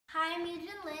I'm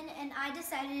Yujen Lin, and I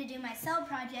decided to do my cell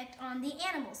project on the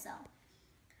animal cell.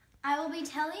 I will be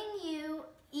telling you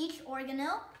each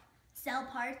organelle, cell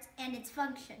parts, and its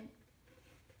function.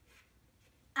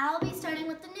 I'll be starting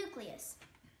with the nucleus.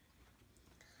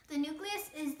 The nucleus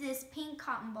is this pink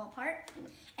cotton ball part,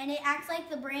 and it acts like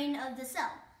the brain of the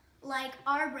cell. Like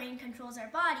our brain controls our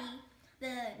body,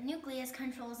 the nucleus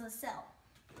controls the cell.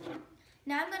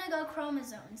 Now I'm going to go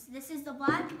chromosomes. This is the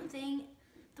black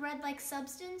thread-like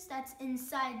substance that's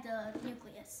inside the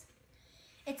nucleus.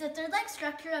 It's a thread-like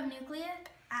structure of nucleic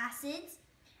acids,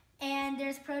 and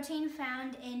there's protein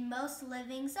found in most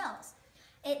living cells.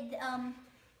 It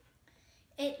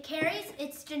carries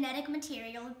its genetic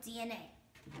material, DNA.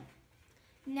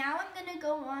 Now I'm going to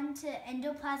go on to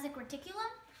endoplasmic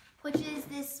reticulum, which is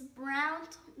this brown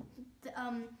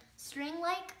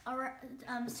string-like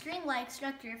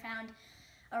structure found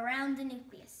around the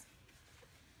nucleus.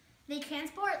 They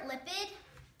transport lipid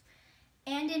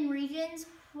and in regions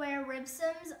where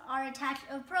ribosomes are attached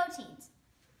of proteins.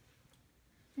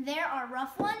 There are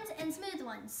rough ones and smooth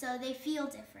ones, so they feel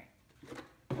different.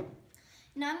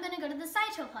 Now I'm going to go to the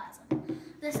cytoplasm.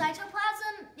 The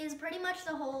cytoplasm is pretty much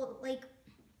the whole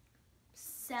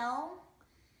cell.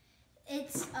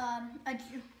 It's a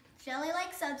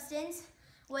jelly-like substance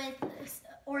with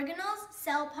organelles,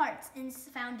 cell parts,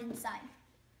 found inside.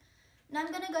 Now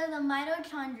I'm going to go to the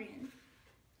mitochondrion,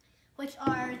 which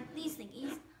are these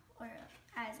thingies, or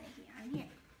as I'm here.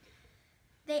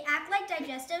 They act like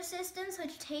digestive systems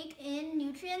which take in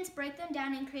nutrients, break them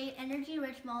down, and create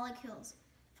energy-rich molecules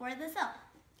for the cell.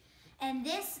 And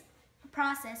this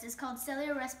process is called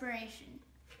cellular respiration.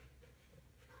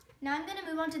 Now I'm going to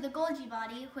move on to the Golgi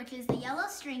body, which is the yellow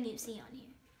string you see on here.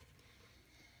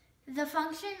 The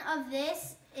function of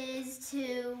this is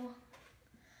to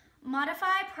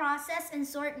modify, process, and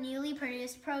sort newly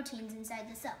produced proteins inside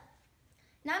the cell.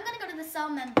 Now I'm going to go to the cell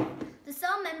membrane. The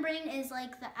cell membrane is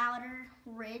like the outer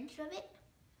ridge of it.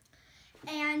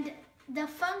 And the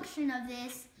function of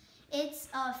this, it's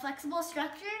a flexible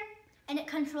structure, and it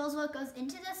controls what goes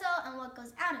into the cell and what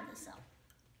goes out of the cell.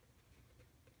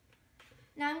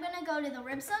 Now I'm going to go to the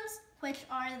ribosomes, which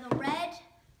are the red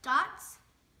dots.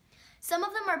 Some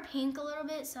of them are pink a little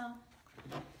bit,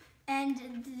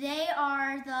 and they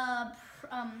are the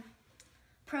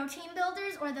protein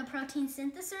builders or the protein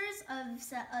synthesizers of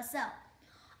a cell.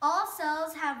 All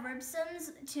cells have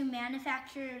ribosomes to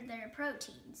manufacture their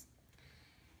proteins.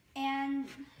 And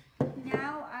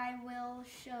now I will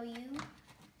show you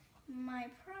my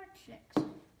project.